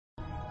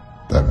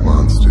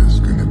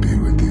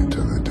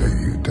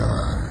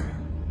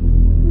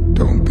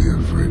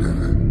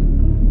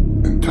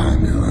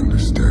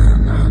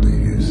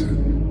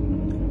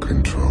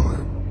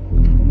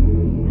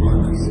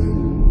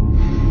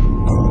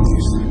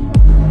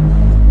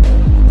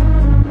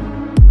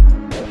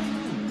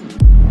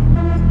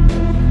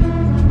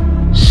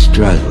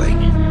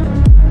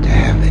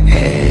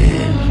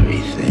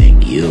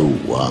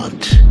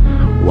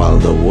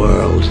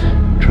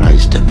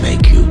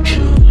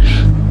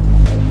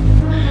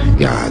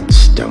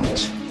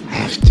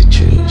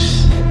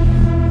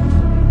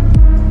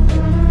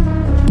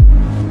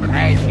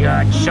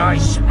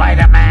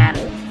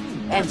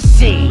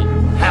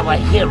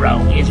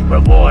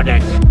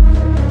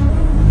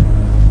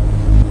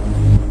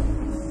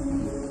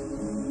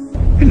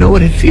know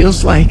what it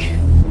feels like.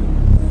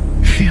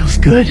 It feels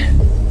good.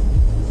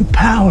 The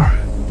power,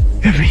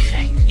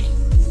 everything.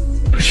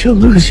 But you'll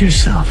lose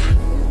yourself.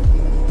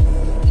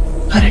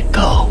 Let it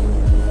go.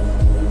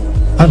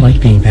 I like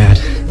being bad.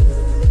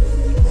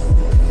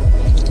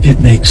 It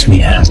makes me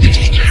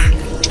happy.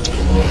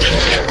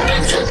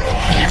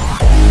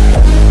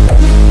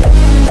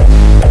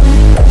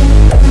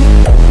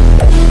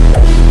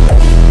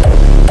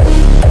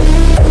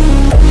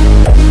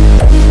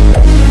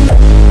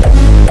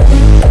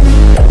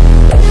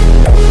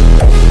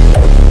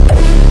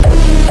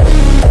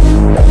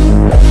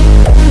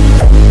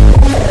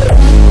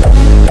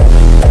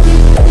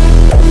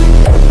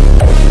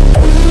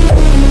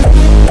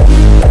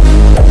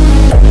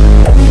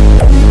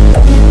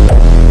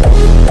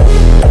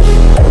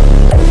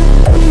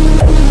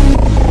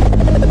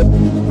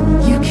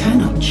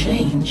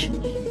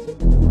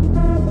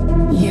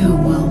 You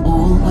will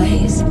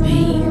always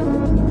be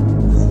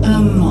a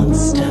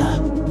monster.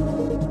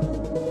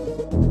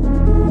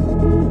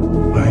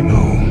 I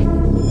know.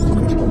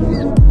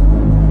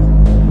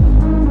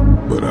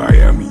 But I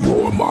am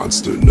your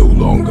monster no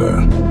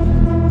longer.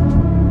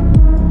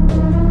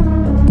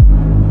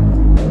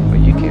 But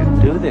you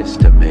can't do this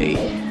to me.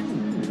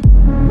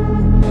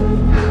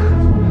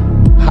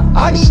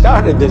 I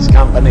started this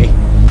company.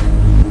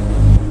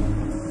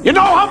 You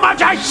know how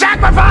much I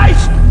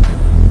sacrificed?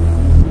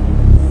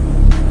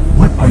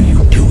 What are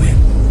you doing?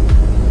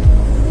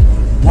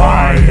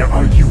 Why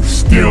are you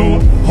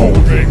still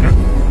holding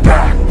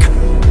back?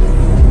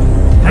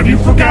 Have you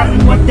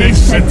forgotten what they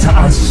said to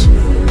us?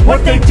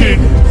 What they did?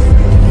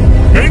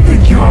 They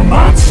think you're a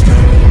monster.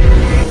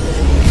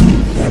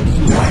 Prove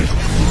them right.